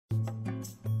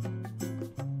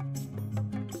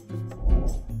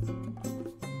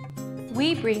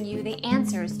we bring you the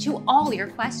answers to all your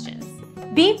questions.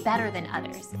 Be better than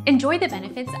others. Enjoy the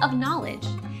benefits of knowledge.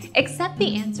 Accept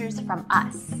the answers from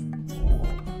us.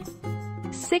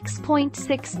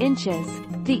 6.6 inches.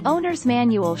 The owner's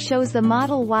manual shows the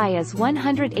Model Y is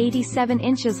 187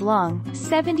 inches long,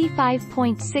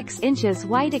 75.6 inches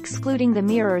wide excluding the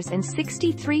mirrors and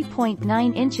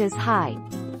 63.9 inches high.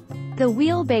 The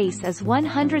wheelbase is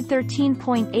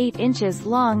 113.8 inches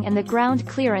long and the ground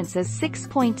clearance is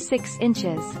 6.6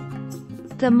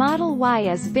 inches. The Model Y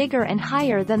is bigger and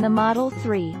higher than the Model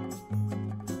 3.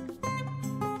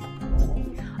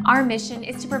 Our mission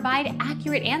is to provide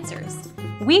accurate answers.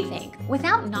 We think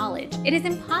without knowledge, it is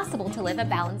impossible to live a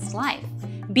balanced life.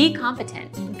 Be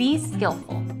competent, be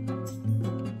skillful.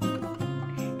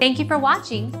 Thank you for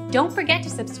watching. Don't forget to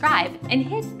subscribe and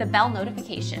hit the bell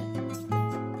notification.